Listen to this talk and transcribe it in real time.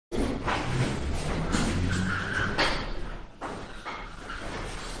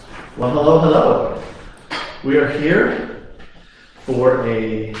Well, hello, hello. We are here for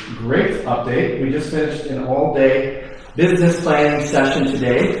a great update. We just finished an all-day business planning session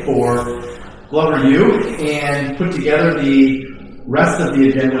today for Glover U and put together the rest of the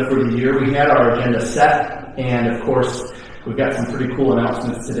agenda for the year. We had our agenda set, and of course, we've got some pretty cool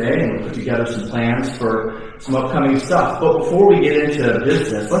announcements today, and we put together some plans for some upcoming stuff. But before we get into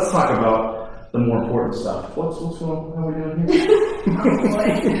business, let's talk about the more important stuff. What's going on? How are we doing here?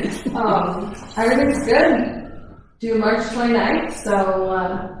 Everything's good. Due March 29th, so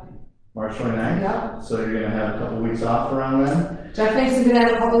March 29th? Yeah. So you're going to have a couple weeks off around then? Jeff thinks he's going to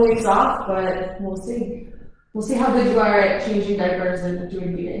have a couple weeks off, but we'll see. We'll see how good you are at changing diapers and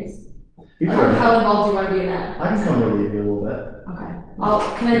doing meetings. How involved do you want to be in that? I can come relieve you a little bit. Okay.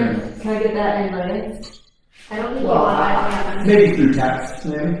 Can I get that in writing? I don't think you want that. Maybe through text,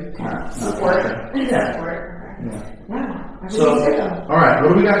 maybe. Support. Yeah. Support. Yeah. So, all right, what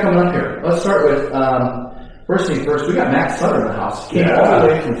do we got coming up here? Let's start with first thing first. We got Matt Sutter in the house. He came all the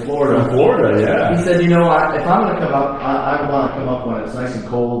way from Florida. He said, you know what? If I'm going to come up, I want to come up when it's nice and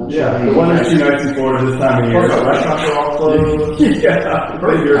cold. And yeah, the one or two nights in Florida this time of year. The restaurants are all closed.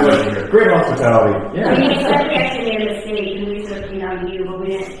 Great hospitality. Yeah. We actually made a mistake. We used to be on you, but we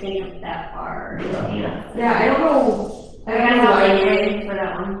didn't think that far. Yeah, I don't know. I got validated for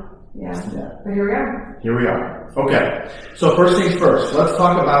that one. Yeah. But here we are. Here we are. Okay. So first things first. Let's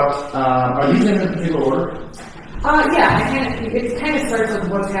talk about, are these in a particular order? It kind of starts with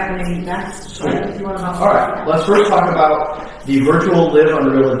what's happening next. So if you want to all right. Let's first talk about the virtual Live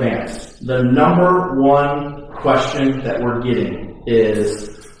Unreal Advanced. The number one question that we're getting is,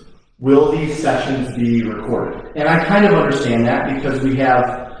 will these sessions be recorded? And I kind of understand that because we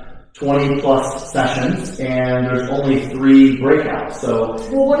have 20 plus sessions and there's only 3 breakouts. So,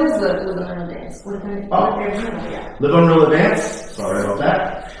 well, what is the Live Unreal Advanced? Live Unreal Advanced, sorry about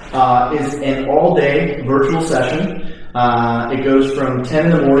that, is an all-day virtual session. It goes from 10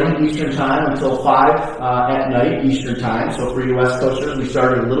 in the morning Eastern Time until 5 at night Eastern Time. So for you West Coasters, we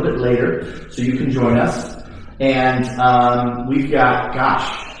started a little bit later, so you can join us. And we've got,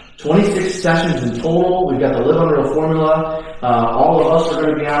 26 sessions in total. We've got the Live Unreal formula. All of us are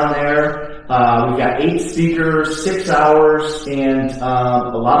going to be on there. We've got 8 speakers, 6 hours, and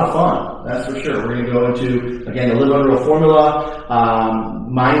a lot of fun. That's for sure. We're going to go into, again, the Live Unreal formula,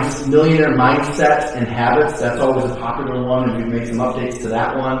 millionaire mindset and habits. That's always a popular one, and we've made some updates to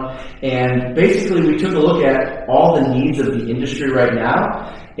that one. And basically, we took a look at all the needs of the industry right now,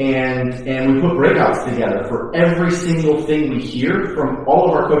 and we put breakouts together for every single thing we hear from all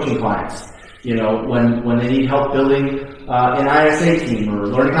of our coaching clients. You know, when they need help building an ISA team, or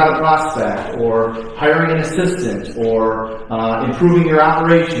learning how to prospect, or hiring an assistant, or improving your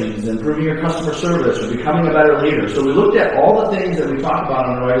operations, improving your customer service, or becoming a better leader. So we looked at all the things that we talk about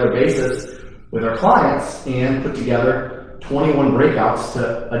on a regular basis with our clients and put together 21 breakouts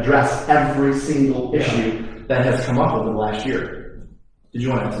to address every single issue that has come up over the last year. Did you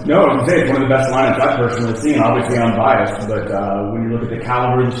want to add something? No, I was going to say, it's one of the best lineups I've personally seen. Obviously, I'm biased, but when you look at the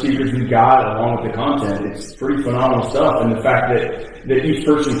caliber of the speakers we've got, along with the content, it's pretty phenomenal stuff. And the fact that each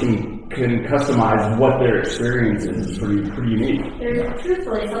person can customize what their experience is pretty unique. There's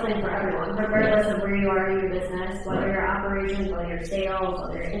truthfully something for everyone, regardless of where you are in your business, whether your operations, whether your sales,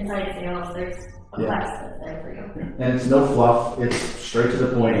 whether your inside sales, there's a class that's there for you. And it's no fluff, it's straight to the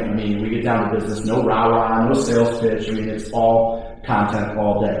point. I mean, we get down to business, no rah-rah, no sales pitch. I mean, it's all content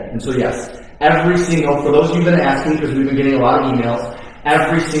all day. And so yes, for those of you who've been asking, because we've been getting a lot of emails,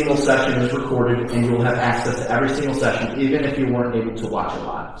 every single session is recorded and you'll have access to every single session, even if you weren't able to watch it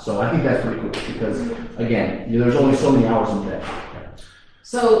live. So I think that's pretty cool because, again, there's only so many hours in the day.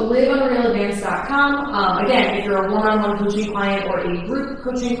 So liveunrealadvanced.com. Again, if you're a one-on-one coaching client or a group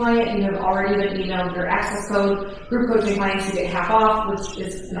coaching client, you have already been emailed your access code. Group coaching clients, you get half off, which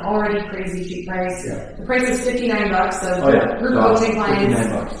is an already crazy cheap price. Yeah. The price is $59, so group coaching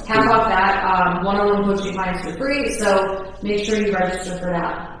clients, half off that. One-on-one coaching clients for free, so make sure you register for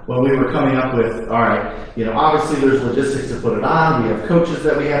that. When we were coming up with, all right, obviously there's logistics to put it on. We have coaches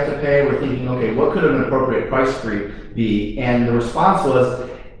that we have to pay. We're thinking, okay, what could an appropriate price be? And the response was,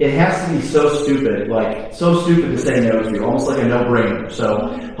 it has to be so stupid to say no to, almost like a no-brainer.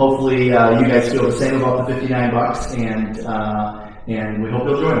 So hopefully you guys feel the same about the $59, and we hope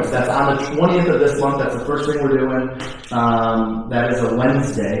you'll join us. That's on the 20th of this month. That's the first thing we're doing. That is a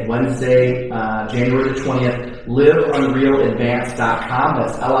Wednesday, January the 20th. LiveUnrealAdvanced.com.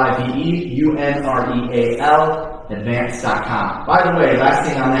 That's LiveUnreal advanced.com. By the way, last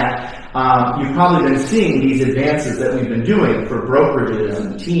thing on that, you've probably been seeing these advances that we've been doing for brokerages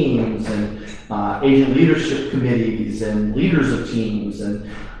and teams and agent leadership committees and leaders of teams. And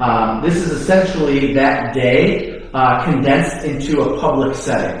this is essentially that day condensed into a public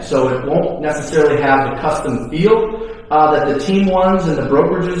setting. So it won't necessarily have the custom feel that the team ones and the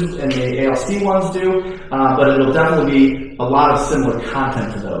brokerages and the ALC ones do, but it'll definitely be a lot of similar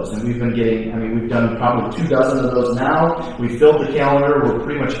content to those. And we've been getting, we've done probably 24 of those now. We filled the calendar. We're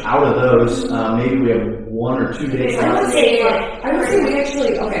pretty much out of those. Maybe we have 1 or 2 days left. I would say we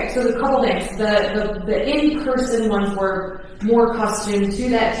actually, okay, so a couple things. The in-person ones were more custom to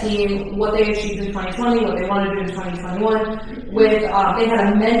that team, what they achieved in 2020, what they want to do in 2021. With they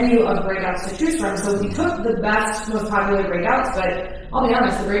had a menu of breakouts to choose from, so we took the best, most popular breakouts. But I'll be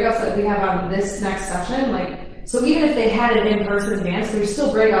honest, the breakouts that we have on this next session, so even if they had an in-person advance, there's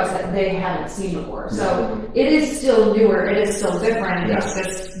still breakouts that they haven't seen before. So it is still newer, it is still different. Yes. It's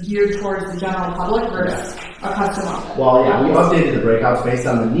just geared towards the general public versus a custom outfit. Well, yeah, we updated the breakouts based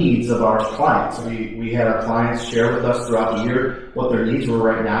on the needs of our clients. We had our clients share with us throughout the year what their needs were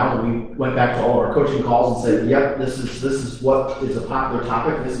right now. And we went back to all of our coaching calls and said, yep, this is what is a popular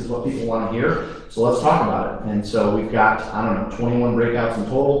topic. This is what people want to hear. So let's talk about it. And so we've got, 21 breakouts in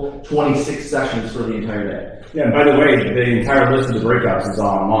total, 26 sessions for the entire day. Yeah, and by the way, the entire list of the breakouts is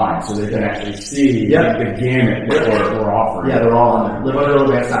online, so they can actually see the gamut that we're offering. Yeah, they're all on there.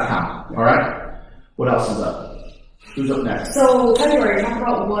 LiveUnderRealAdvance.com. All right? What else is up? Who's up next? So February, talk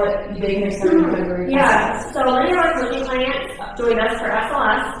about what they can expect in February. Yeah, so many of our coaching clients joined us for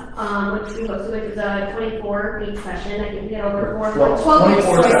SLS, which we hosted, which was a 24-week session. I think we had over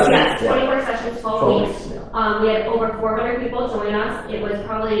 24 sessions. Yes, 24 sessions, 12 weeks. Yeah. We had over 400 people join us. It was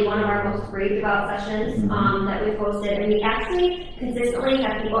probably one of our most raved about sessions that we've hosted, and we actually consistently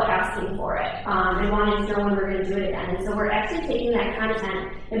have people asking for it and wanting to know when we're going to do it again. And so we're actually taking that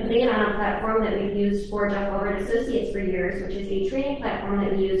content and putting it on a platform that we've used for Jeff Over Associates for years, which is a training platform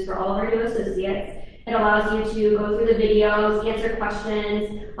that we use for all of our new associates. It allows you to go through the videos, answer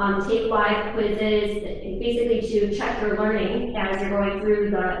questions, take live quizzes, basically to check your learning as you're going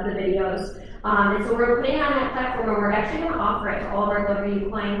through the videos. And so we're putting it on that platform, and we're actually going to offer it to all of our W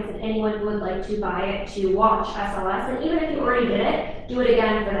clients and anyone who would like to buy it to watch SLS. And even if you already did it, do it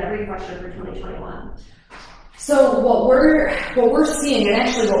again for that refresher for 2021. So what we're seeing, and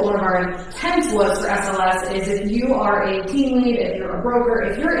actually what one of our intents was for SLS, is if you are a team lead, if you're a broker,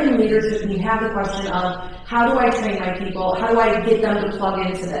 if you're in leadership and you have the question of how do I train my people, how do I get them to plug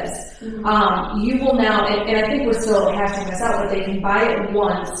into this, you will now, and I think we're still hashing this out, but they can buy it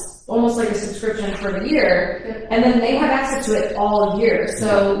once, almost like a subscription for the year, and then they have access to it all year.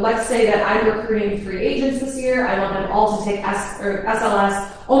 So let's say that I'm recruiting 3 agents this year. I want them all to take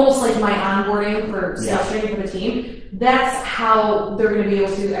SLS, almost like my onboarding for sales training for the team. That's how they're going to be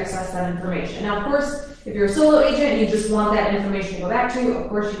able to access that information. Now, of course, if you're a solo agent and you just want that information to go back to, of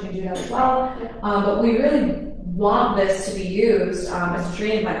course you can do that as well. But we really want this to be used as a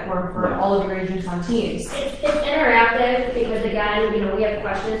training platform for all of your agents on teams. It's interactive because, again, we have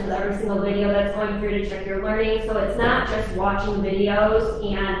questions with every single video that's going through to check your learning. So it's not just watching videos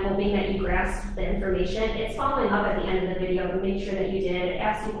and hoping that you grasp the information. It's following up at the end of the video to make sure that you did,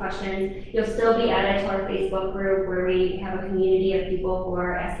 ask you questions. You'll still be added to our Facebook group where we have a community of people who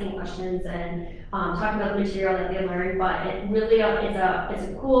are asking questions and talking about the material that they learned. But it really is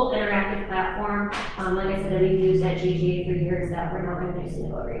a cool interactive platform. Like I said, that we've used at GGA for years that we're not introducing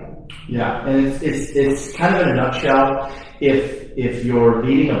to Glorio. Yeah, and it's kind of in a nutshell. If you're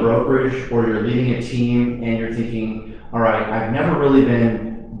leading a brokerage or you're leading a team and you're thinking, all right, I've never really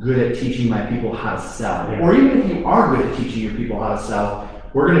been good at teaching my people how to sell, or even if you are good at teaching your people how to sell,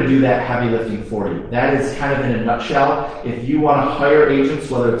 we're going to do that heavy lifting for you. That is kind of in a nutshell. If you want to hire agents,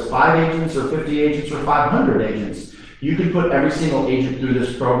 whether it's 5 agents or 50 agents or 500 agents, you can put every single agent through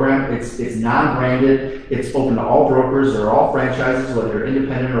this program. It's non-branded. It's open to all brokers. They're all franchises, whether you're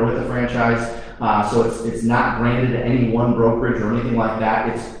independent or with a franchise. So it's not branded to any one brokerage or anything like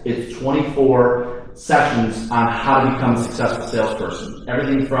that. It's 24 sessions on how to become a successful salesperson.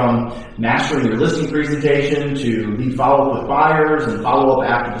 Everything from mastering your listing presentation to lead follow-up with buyers and follow-up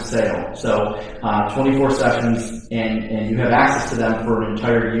after the sale. So 24 sessions, and you have access to them for an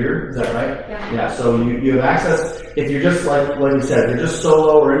entire year. Is that right? Yeah. So you have access. If you're just like you said, if you're just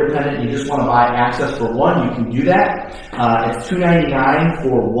solo or independent and you just want to buy access for one, you can do that. It's $299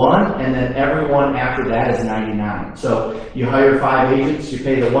 for one, and then everyone after that is $99. So you hire 5 agents, you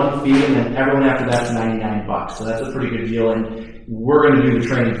pay the one fee, and then everyone after that's $99. So that's a pretty good deal, and we're going to do the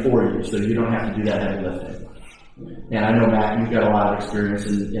training for you, so you don't have to do that heavy lifting. And I know, Matt, you've got a lot of experience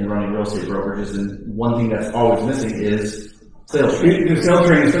in running real estate brokerages, and one thing that's always missing is Sales training. The sales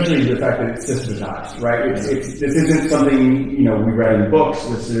training, especially the fact that it's systematized, right? This isn't something, we read in books.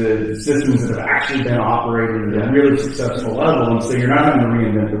 This is systems that have actually been operated at a really successful level. And so you're not having to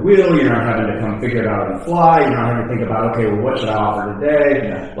reinvent the wheel. You're not having to come figure it out on the fly. You're not having to think about, okay, well, what should I offer today?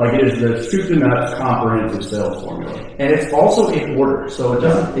 Yeah. Like it is the soup to nuts comprehensive sales formula. And it's also in order. So it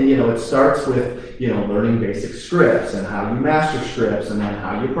doesn't, it starts with, learning basic scripts and how you master scripts and then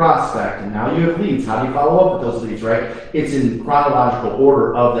how you prospect and now you have leads. How do you follow up with those leads, right? It's in chronological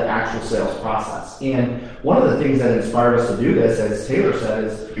order of the actual sales process. And one of the things that inspired us to do this, as Taylor said,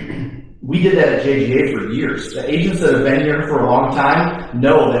 is we did that at JGA for years. The agents that have been here for a long time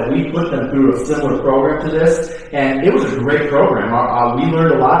know that we put them through a similar program to this, and it was a great program. We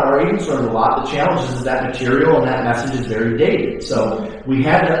learned a lot. Our agents learned a lot. The challenge is that material and that message is very dated. So we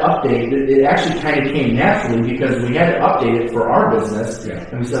had to update. It actually kind of came naturally because we had to update it for our business. Yeah.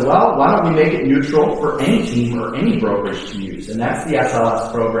 And we said, well, why don't we make it neutral for any team or any brokerage to use? And that's the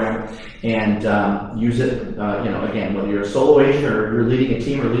SLS program. And use it, again, whether you're a solo agent or you're leading a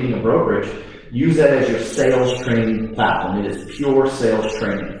team or leading a brokerage, use that as your sales training platform. It is pure sales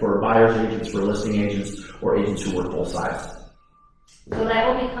training for buyers agents, for listing agents, or agents who work both sides. So that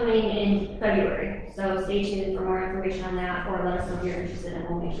will be coming in February. So stay tuned for more information on that, or let us know if you're interested, and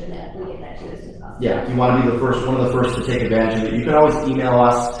we'll make sure that we get that to you as soon as possible. Yeah, if you want to be one of the first to take advantage of it, you can always email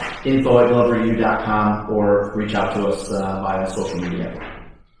us, info@gloverU.com, or reach out to us via social media.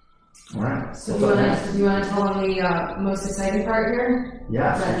 All right. So do you want to tell them the most exciting part here?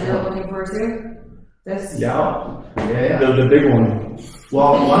 Yeah. That you're looking forward to? This? Yeah. The big one.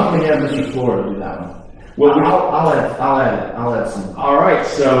 Well, why don't we have Mr. Florida do that one? Well, I'll add some. All right,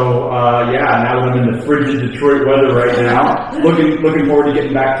 so now that I'm in the frigid Detroit weather right now, looking forward to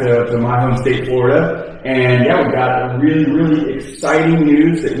getting back to my home state, Florida. And we've got a really, really exciting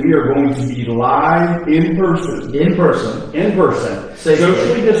news that we are going to be live in person.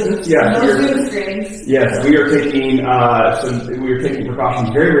 Socially distanced. Yes. Yes, we are taking precautions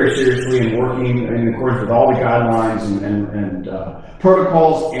very, very seriously and working in accordance with all the guidelines and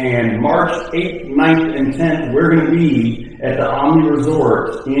protocols. And March 8th, 9th, and 10th, we're going to be at the Omni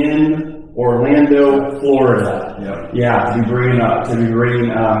Resort in Orlando, Florida. Yep. Yeah, to be bringing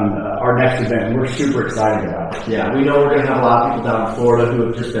our next event. We're super excited about it. Yeah, we know we're going to have a lot of people down in Florida who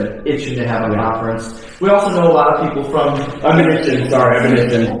have just been itching to have a conference. We also know a lot of people from people from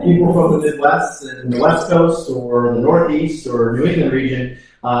the Midwest and the West Coast or the Northeast or New England region.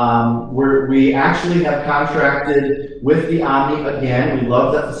 We actually have contracted with the Omni again. We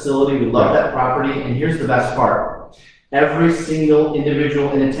love that facility. We love that property. And here's the best part. Every single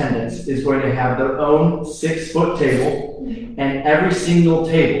individual in attendance is going to have their own 6-foot table, and every single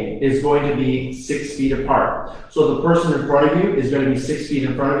table is going to be 6 feet apart. So the person in front of you is going to be 6 feet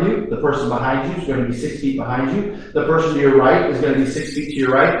in front of you. The person behind you is going to be 6 feet behind you. The person to your right is going to be 6 feet to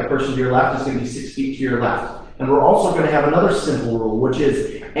your right. The person to your left is going to be 6 feet to your left. And we're also going to have another simple rule, which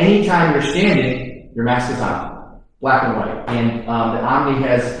is anytime you're standing, your mask is on, black and white. And the Omni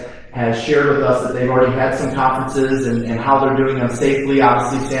has shared with us that they've already had some conferences and how they're doing them safely,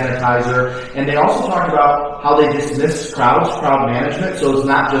 obviously sanitizer. And they also talked about how they dismiss crowd management. So it's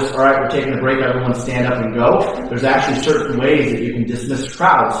not just, all right, we're taking a break, everyone stand up and go. There's actually certain ways that you can dismiss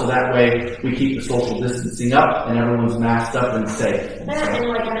crowds. So that way we keep the social distancing up and everyone's masked up and safe. That and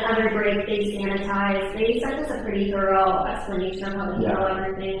like another break, they sanitize. They sent us a pretty thorough explanation of how to handle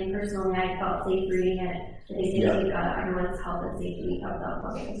everything. And personally, I felt safe reading it. They take everyone's health and safety of the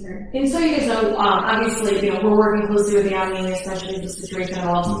public concern. And so you guys know, obviously, we're working closely with the Omni, especially in the situation at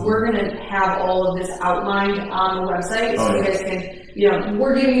all. So we're going to have all of this outlined on the website, so you guys can,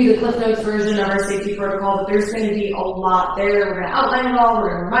 we're giving you the Cliff Notes version of our safety protocol, but there's going to be a lot there. We're going to outline it all. We're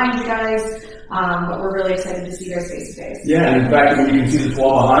going to remind you guys. But we're really excited to see you guys face to face. Yeah, and in fact, when you can see this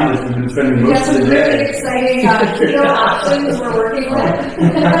wall behind us, we've been spending most of the day. Really exciting keto options we're working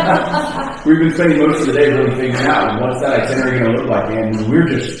with. We've been spending most of the day really figuring out what's that itinerary going to look like, and we're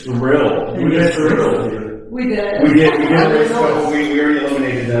just thrilled. We did. We already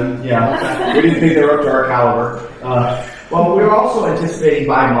eliminated them. Yeah, we didn't think they were up to our caliber. Well, we're also anticipating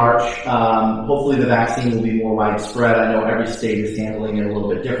by March, hopefully the vaccine will be more widespread. I know every state is handling it a little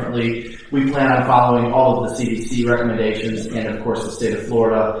bit differently. We plan on following all of the CDC recommendations and, of course, the state of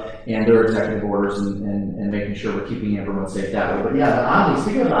Florida and their executive orders and making sure we're keeping everyone safe that way. But yeah, the Omni,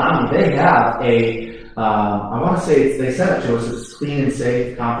 speaking of the Omni, they have I want to say they sent it to us, it's clean and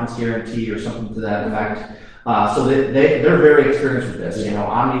safe conference guarantee or something to that effect. So they're very experienced with this.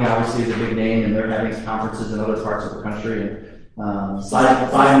 Omni obviously is a big name, and they're having conferences in other parts of the country. And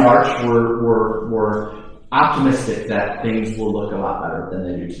by March, we're optimistic that things will look a lot better than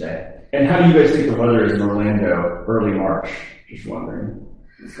they do today. And how do you guys think the weather is in Orlando early March? Just wondering.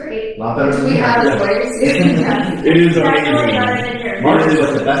 It's great. A lot better than We have the ways. It is Definitely better amazing. than here. March is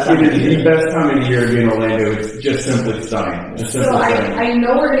like the best time It of is year. the best time of year to be in Orlando. It's just simply stunning. Just So simply stunning. I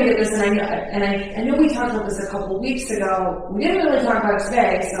know we're gonna get this, and I know we talked about this a couple of weeks ago. We didn't really talk about it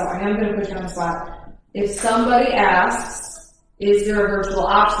today, so I am gonna put you on the spot. If somebody asks, is there a virtual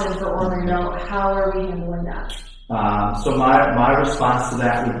option for Orlando? How are we handling that? So my response to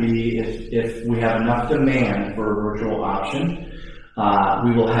that would be if we have enough demand for a virtual option,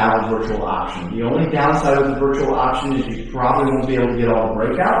 we will have a virtual option. The only downside of the virtual option is you probably won't be able to get all the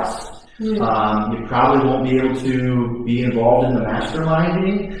breakouts. You probably won't be able to be involved in the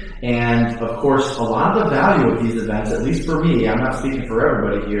masterminding. And of course, a lot of the value of these events, at least for me, I'm not speaking for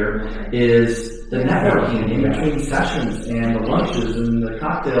everybody here, is the networking in between sessions and the lunches and the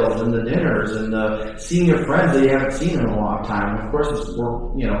cocktails and the dinners and the seeing your friends that you haven't seen in a long time. And of course, we're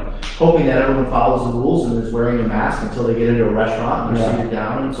hoping that everyone follows the rules and is wearing a mask until they get into a restaurant and they're seated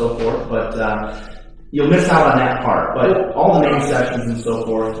down and so forth. But you'll miss out on that part. But all the main sessions and so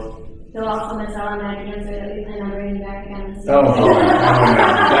forth. You'll also miss out on that answer that we plan on bringing back again this year. Oh,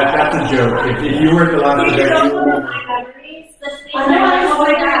 that's a joke. If you were at the last You event, don't you know were- my memories. The thing I know, oh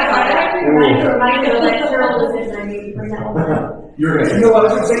my God. reminder like Cheryl was I mean, bring that up. you're going to say, no, I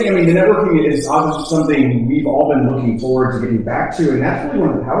was going to say, I mean, the networking is obviously something we've all been looking forward to getting back to, and that's really one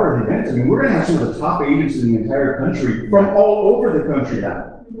of the power of the events. I mean, we're going to have some of the top agents in the entire country from all over the country now.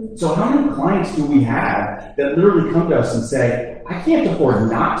 So how many clients do we have that literally come to us and say, I can't afford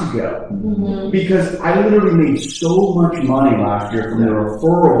not to go because I literally made so much money last year from the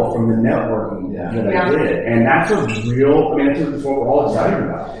referral, from the networking that I did. And that's a real, that's what we're all excited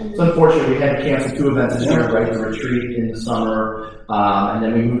about. It's unfortunate we had to cancel 2 events this year, right? The retreat in the summer, and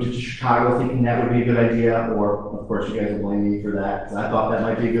then we moved to Chicago thinking that would be a good idea, or of course you guys will blame me for that, because I thought that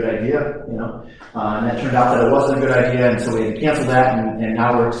might be a good idea, and that turned out that it wasn't a good idea, and so we had to cancel that, and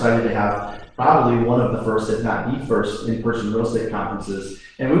now we're excited to have probably one of the first, if not the first, in-person real estate conferences.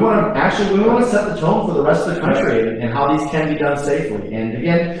 And we want to set the tone for the rest of the country and how these can be done safely. And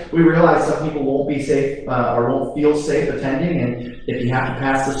again, we realize some people won't be safe or won't feel safe attending. And if you have to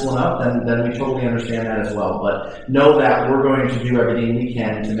pass this one up, then we totally understand that as well. But know that we're going to do everything we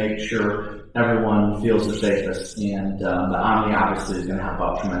can to make sure everyone feels the safest. And the Omni obviously is going to help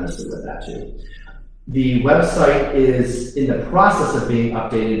out tremendously with that too. The website is in the process of being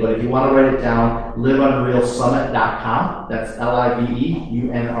updated, but if you want to write it down, liveunrealsummit.com. That's LIVEUNREAL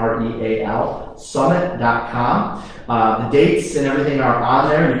summit.com. The dates and everything are on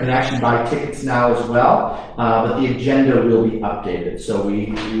there. You can actually buy tickets now as well, but the agenda will be updated. So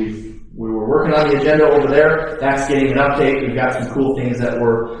we were working on the agenda over there. That's getting an update. We've got some cool things that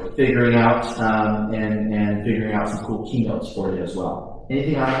we're figuring out and figuring out some cool keynotes for you as well.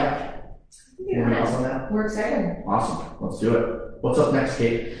 Anything on that? Anything else on that? We're excited. Awesome. Let's do it. What's up next,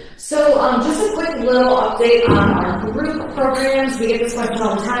 Kate? So just a quick little update on our group programs. We get this question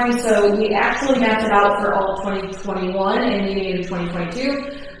all the time. So we actually mapped it out for all of 2021 and leading into 2022.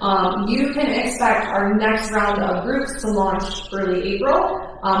 You can expect our next round of groups to launch early April.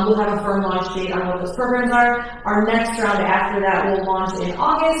 We'll have a firm launch date on what those programs are. Our next round after that will launch in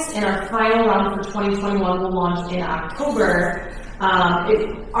August, and our final round for 2021 will launch in October.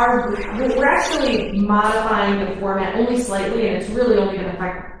 We're actually modifying the format only slightly, and it's really only going to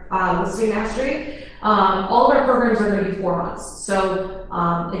affect listing mastery. All of our programs are going to be 4 months, so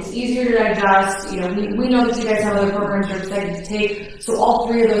it's easier to digest. We know that you guys have other programs you're excited to take, so all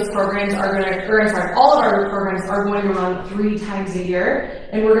 3 of those programs are going to, all of our programs are going to run 3 times a year,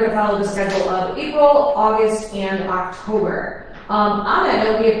 and we're going to follow the schedule of April, August, and October. On that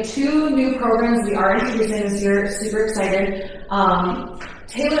note, we have 2 new programs we are introducing this year. Super excited.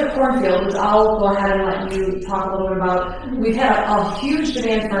 Tailored Cornfield, which I'll go ahead and let you talk a little bit about. We've had a huge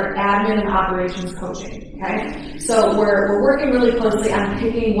demand for admin and operations coaching. Okay, so we're working really closely on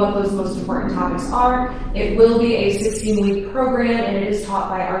picking what those most important topics are. It will be a 16-week program, and it is taught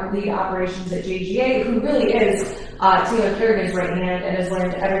by our lead operations at JGA, who really is Taylor Kerrigan's right hand and has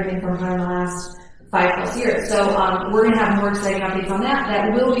learned everything from her in the last 5+ years. So we're going to have more exciting updates on that.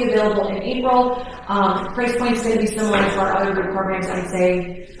 That will be available in April. Price point's going to be similar to our other group programs. I'd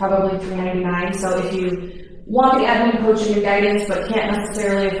say probably $399. So if you want the admin coaching and guidance but can't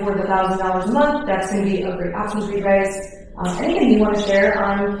necessarily afford the $1,000 a month, that's going to be a great option for you guys. Anything you want to share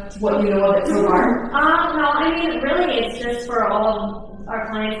on what you know of it so far? No, really it's just for all our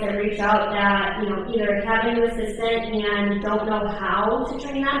clients that reach out that, either have a new assistant and don't know how to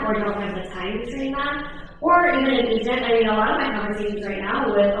train them or don't have the time to train them. Or even an agent. I mean, a lot of my conversations right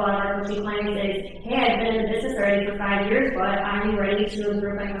now with a lot of our coaching clients is, hey, I've been in the business already for 5 years, but I'm ready to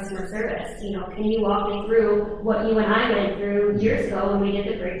improve my customer service. You know, can you walk me through what you and I went through years ago when we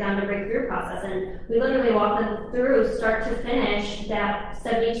did the breakdown to breakthrough process? And we literally walked them through, start to finish, that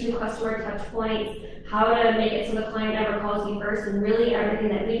 72 customer touch points, how to make it so the client never calls you first, and really everything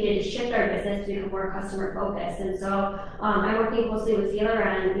that we did to shift our business to become more customer focused. And so I'm working closely with Taylor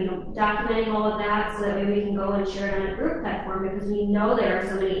on, you know, documenting all of that so that way we can go and share it on a group platform, because we know there are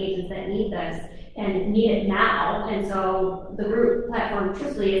so many agents that need this and need it now. And so the group platform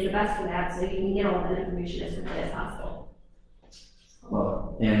truthfully is the best for that, so you can get all that information as quickly as possible.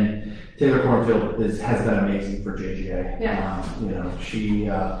 Well, and Taylor Cornfield has been amazing for JGA. Yeah. You know,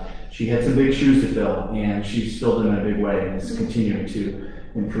 she had some big shoes to fill, and she's filled them in a big way, and is continuing to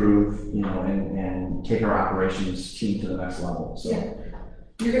improve, you know, and take our operations team to the next level. So. Yeah.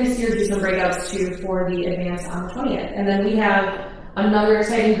 You're going to see her do some breakouts too for the advance on the 20th. And then we have another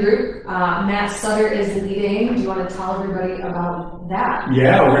exciting group. Matt Sutter is leading. Do you want to tell everybody about that?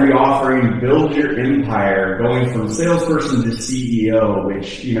 Yeah, we're going to be offering Build Your Empire, going from salesperson to CEO,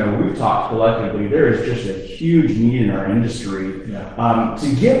 which, you know, we've talked collectively, there is just a huge need in our industry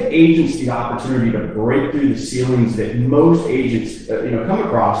to give agents the opportunity to break through the ceilings that most agents, come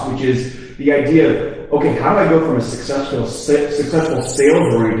across, which is the idea of, okay, how do I go from a successful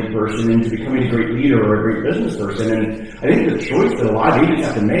sales-oriented person into becoming a great leader or a great business person? And I think the choice that a lot of agents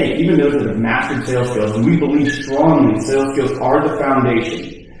have to make, even those that have mastered sales skills, and we believe strongly sales skills are the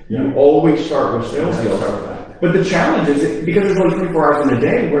foundation. Yeah. You always start with sales skills. But the challenge is, because there's only 24 hours in a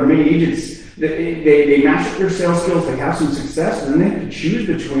day, where many agents, they master their sales skills, they have some success, and then they have to choose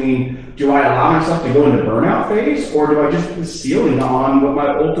between, do I allow myself to go into burnout phase, or do I just put the ceiling on what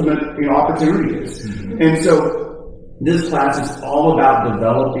my ultimate opportunity is? Mm-hmm. And so this class is all about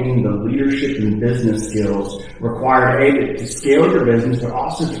developing the leadership and business skills required to scale your business, but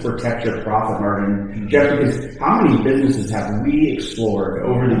also to protect your profit margin. Mm-hmm. Jeff, because how many businesses have we explored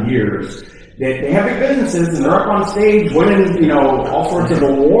over the years? They have big businesses and they're up on stage winning, all sorts of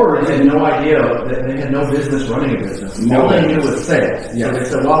awards. They had no idea that they had no business running a business. All they knew was sales. Yeah. So they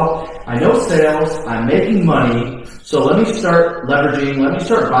said, well, I know sales, I'm making money, so let me start leveraging, let me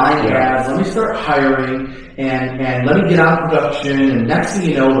start buying ads, let me start hiring, and let me get on production, and next thing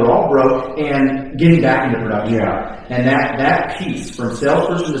you know, they're all broke and getting back into production. Yeah. And that piece, from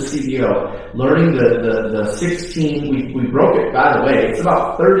salesperson to CEO, learning the 16, we broke it, by the way, it's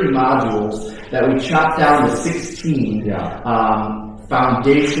about 30 modules that we chopped down to 16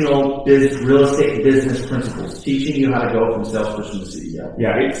 foundational real estate business principles, teaching you how to go from salesperson to CEO.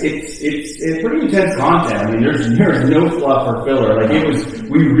 Yeah, it's pretty intense content. I mean, there's no fluff or filler. Like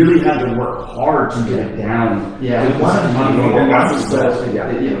we really had to work hard to get it down. Yeah, we wanted to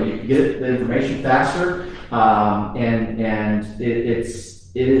you get the information faster, and it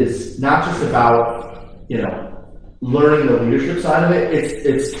is not just about learning the leadership side of it.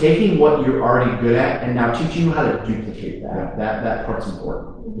 It's taking what you're already good at and now teaching you how to duplicate that. That part's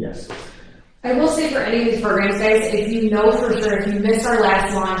important. Yes. I will say for any of these programs, guys, if you know for sure, if you missed our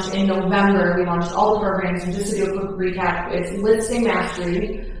last launch in November, we launched all the programs, and just to do a quick recap, it's Listing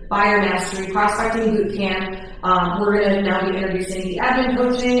Mastery, Buyer Mastery, Prospecting Bootcamp. We're going to now be introducing the admin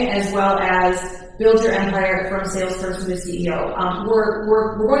coaching as well as Build Your Empire from salesperson to CEO.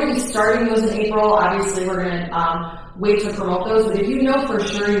 We're going to be starting those in April. Obviously, we're going to wait to promote those. But if you know for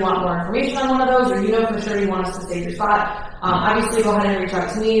sure you want more information on one of those, or you know for sure you want us to save your spot, obviously go ahead and reach out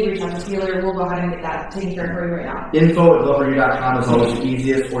to me, reach out to Taylor. We'll go ahead and get that taken care of for you right now. info@gloverview.com is always the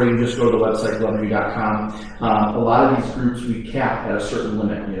easiest, or you can just go to the website, gloverview.com. A lot of these groups we cap at a certain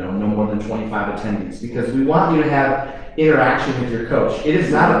limit, no more than 25 attendees, because we want you to have interaction with your coach. It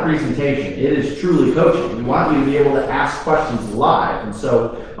is not a presentation. It is truly coaching. We want you to be able to ask questions live. And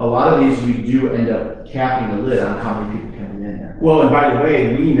so a lot of these, we do end up capping the lid on how many people can be in there. Well, and by the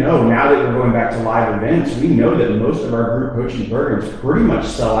way, we know now that we're going back to live events, we know that most of our group coaching programs pretty much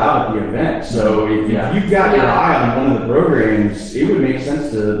sell out at the event. So if you've got your eye on one of the programs, it would make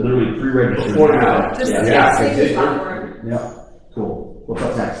sense to literally pre-register before now. Yeah. Cool. What's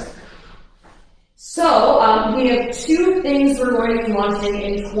up next? So, we have two things we're going to be launching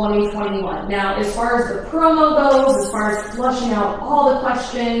in 2021. Now, as far as the promo goes, as far as flushing out all the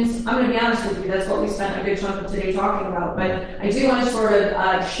questions, I'm going to be honest with you, that's what we spent a good chunk of today talking about. But I do want to sort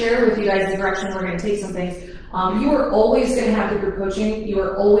of share with you guys the direction we're going to take some things. You are always going to have the group coaching. You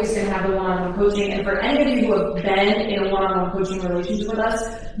are always going to have the one-on-one coaching. And for any of you who have been in a one-on-one coaching relationship with us,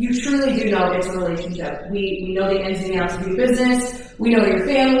 you truly do know it's a relationship. We know the ins and outs of your business. We know your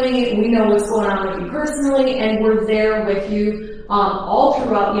family. We know what's going on with you personally. And we're there with you all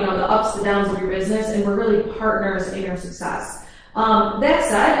throughout, the ups and downs of your business, and we're really partners in your success. That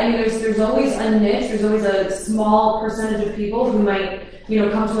said, I mean, there's always a niche, there's always a small percentage of people who might,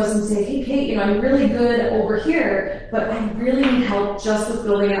 come to us and say, hey, Kate, I'm really good over here, but I really need help just with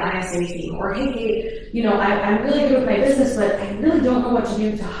building an ISA team. Or, hey, Kate, I'm really good with my business, but I really don't know what to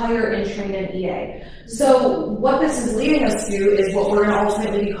do to hire and train an EA. So what this is leading us to is what we're going to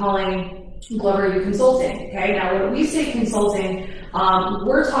ultimately be calling Glover U Consulting. Okay, now when we say consulting,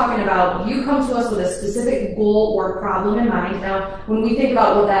 we're talking about you come to us with a specific goal or problem in mind. Now, when we think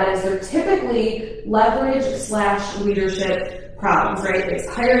about what that is, they're typically leverage/leadership problems, right? It's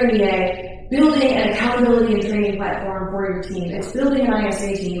hiring an EA, building an accountability and training platform for your team. It's building an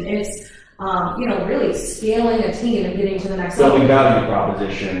ISA team. It's really scaling a team and getting to the next level. Building value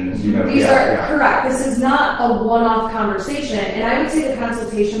propositions, These are correct. This is not a one-off conversation, and I would say the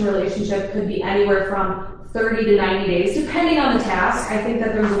consultation relationship could be anywhere from 30 to 90 days, depending on the task. I think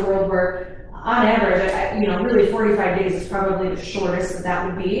that there's a world where, on average, really 45 days is probably the shortest that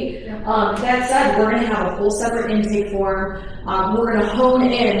would be. That said, we're going to have a whole separate intake form. We're going to hone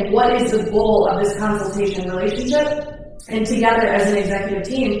in what is the goal of this consultation relationship, and together as an executive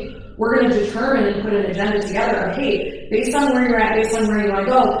team, we're going to determine and put an agenda together of, hey, based on where you're at, based on where you want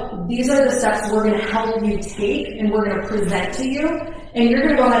to go, these are the steps we're going to help you take and we're going to present to you, and you're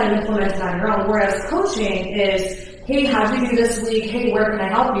going to go ahead and implement it on your own. Whereas coaching is, hey, how'd you do this week? Hey, where can I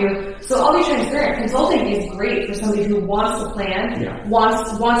help you? So I'll be transparent. Consulting is great for somebody who wants to plan,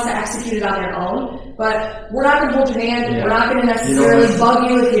 wants to execute it on their own, but we're not going to hold your hand. We're not going to necessarily bug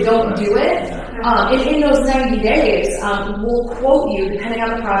you if you don't do it. And in those 90 days, we'll quote you depending on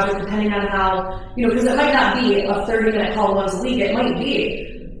the project, depending on how, because it might not be a 30-minute call once a week. It might be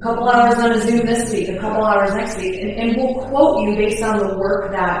a couple hours on a Zoom this week, a couple hours next week, and we'll quote you based on the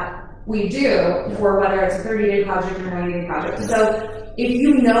work that we do for whether it's a 30-day project or a 90-day project. So if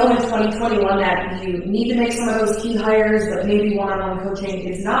you know in 2021 that you need to make some of those key hires, but maybe one-on-one coaching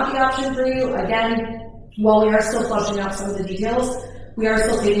is not the option for you, again, while we are still fleshing out some of the details, we are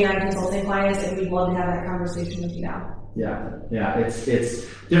still taking on consulting clients, and we'd love to have that conversation with you now. Yeah. It's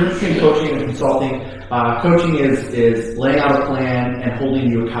difference between coaching and consulting. Coaching is laying out a plan and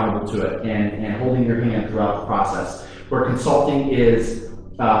holding you accountable to it and holding your hand throughout the process. Where consulting is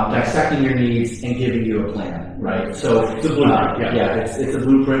dissecting your needs and giving you a plan, right? So it's a blueprint. It's a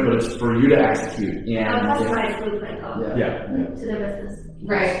blueprint, but it's for you to execute. And customized blueprint though. To their business.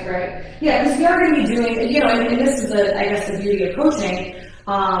 Right. Yeah, because we are going to be doing, and this is the beauty of coaching.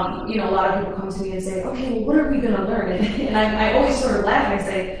 A lot of people come to me and say, okay, well, what are we going to learn? And I always sort of laugh and I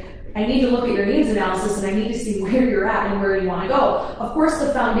say, I need to look at your needs analysis and I need to see where you're at and where you want to go. Of course,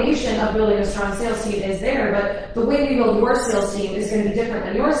 the foundation of building a strong sales team is there, but the way we build your sales team is going to be different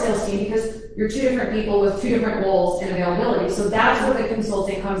than your sales team because you're two different people with two different roles and availability. So that's where the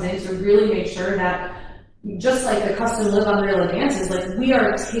consulting comes in to really make sure that just like the custom Live Unreal advances, like we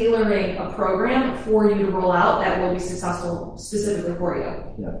are tailoring a program for you to roll out that will be successful specifically for you.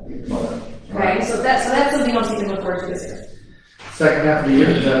 Okay, so that's something else you can look forward to this year. Second half of the year,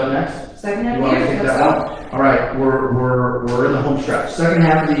 is that up next? Second half of the year, take that one? All right, we're in the home stretch. Second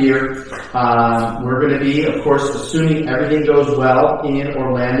half of the year, we're going to be, of course, assuming everything goes well in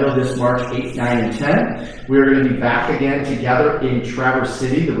Orlando this March 8th, 9, and 10. We're going to be back again together in Traverse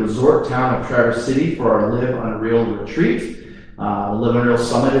City, the resort town of Traverse City, for our Live Unreal retreat. The Live Unreal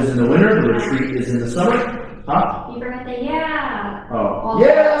Summit is in the winter, the retreat is in the summer. You forgot the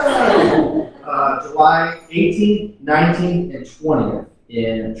July 18th, 19th, and 20th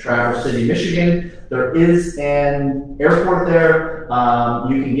in Traverse City, Michigan. There is an airport there.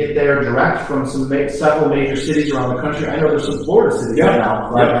 You can get there direct from several major cities around the country. I know there's some Florida cities now.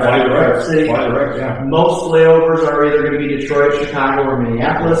 Fly direct. Most layovers are either going to be Detroit, Chicago, or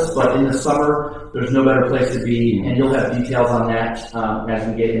Minneapolis, but in the summer, there's no better place to be, and you'll have details on that as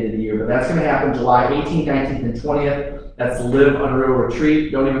we get into the year. But that's going to happen July 18th, 19th, and 20th. That's the Live Unreal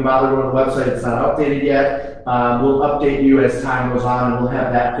Retreat. Don't even bother going to the website. It's not updated yet. We'll update you as time goes on, and we'll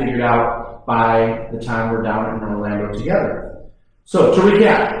have that figured out by the time we're down in Orlando together. So to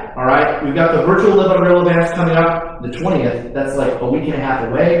recap, all right, we've got the virtual Live Unreal events coming up the 20th. That's like a week and a half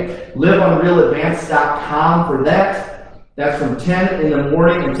away. LiveUnrealAdvance.com for that. That's from 10 in the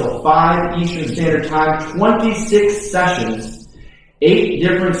morning until 5 Eastern Standard Time. 26 sessions, 8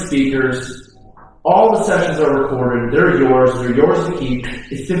 different speakers. All the sessions are recorded. They're yours. They're yours to keep.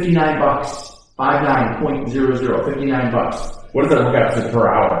 It's $59. 59.00. $59. What does that work out to per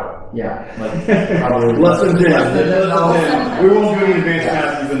hour? Yeah, like probably less than 10. We won't do any advanced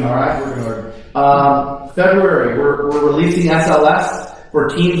passes in the February, we're releasing SLS. for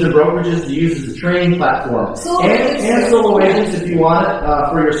teams and brokerages to use as a training platform. And solo agents, if you want it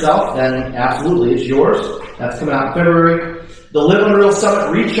for yourself, then absolutely, it's yours. That's coming out in February. The Live Unreal Summit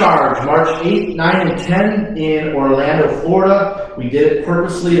Recharge, March 8, 9, and 10 in Orlando, Florida. We did it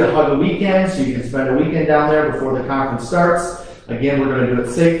purposely to hug a weekend, so you can spend a weekend down there before the conference starts. Again, we're going to do it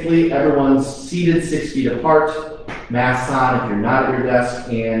safely. Everyone's seated 6 feet apart. Masks on if you're not at your desk.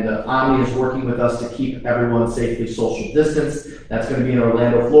 And Omni is working with us to keep everyone safely social distance. That's going to be in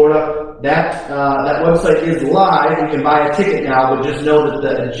Orlando, Florida. That website is live. You can buy a ticket now, but just know that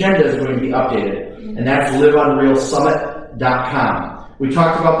the agenda is going to be updated. And that's liveunrealsummit.com. We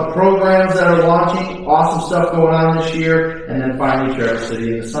talked about the programs that are launching, awesome stuff going on this year, and then finally Traverse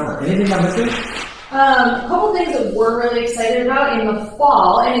City in the summer. Anything I'm missing? A couple things that we're really excited about in the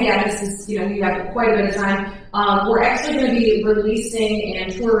fall, and again, this is, we have quite a bit of time. We're actually going to be releasing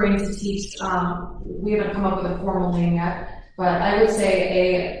and touring to teach, we haven't come up with a formal name yet, but I would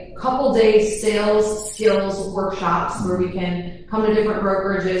say a couple days sales skills workshops where we can come to different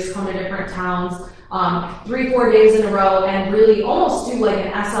brokerages, come to different towns, 3-4 days in a row, and really almost do like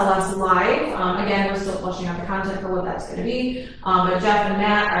an SLS live. Again, we're still fleshing out the content for what that's going to be. But Jeff and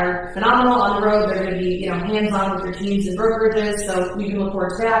Matt are phenomenal on the road. They're going to be, hands-on with their teams and brokerages, so we can look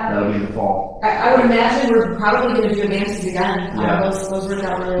forward to that. That'll be in the fall. I would imagine we're probably going to do advances again. Yeah. Those worked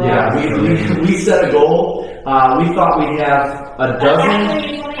out really well. Yeah, we set a goal. We thought we'd have a dozen.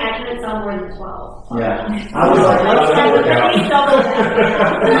 Actually, I couldn't sell more than 12. Yeah. I was like, let's work out.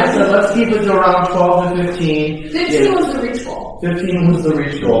 I said, let's keep it to around 12 to 15. 15 was the reach goal. 15 was the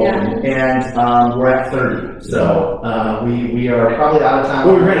reach goal. Yeah. And we're at 30. So we are probably out of time.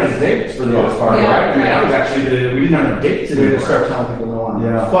 Well, we ran out of dates for the most part, Yeah. right? I mean, that was actually we didn't have a date to We do had to start telling people no on.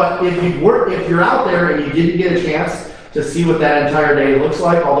 Yeah. But if you're out there and you didn't get a chance to see what that entire day looks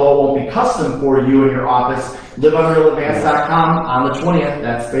like, although it won't be custom for you in your office, liveunrealadvance.com on the 20th.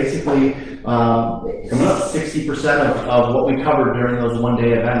 That's basically 60% of what we covered during those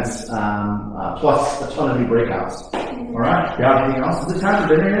one-day events, plus a ton of new breakouts. All right. Yeah. Anything else? Is it time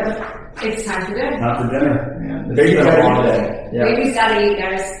for dinner yet? It's time for dinner. Not for dinner. Yeah. Baby's It's been got a long to day. Yeah. Baby's got to eat,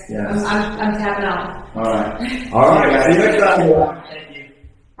 guys. Yes. I'm tapping out. All right. All right, guys. See you next time.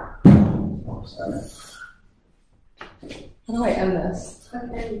 How do I end this?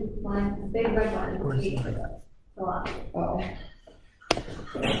 And one big red one. A lot. Oh.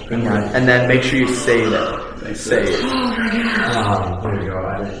 Good night. And then make sure you save it. Save it. There you go. I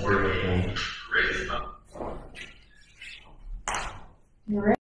didn't do anything.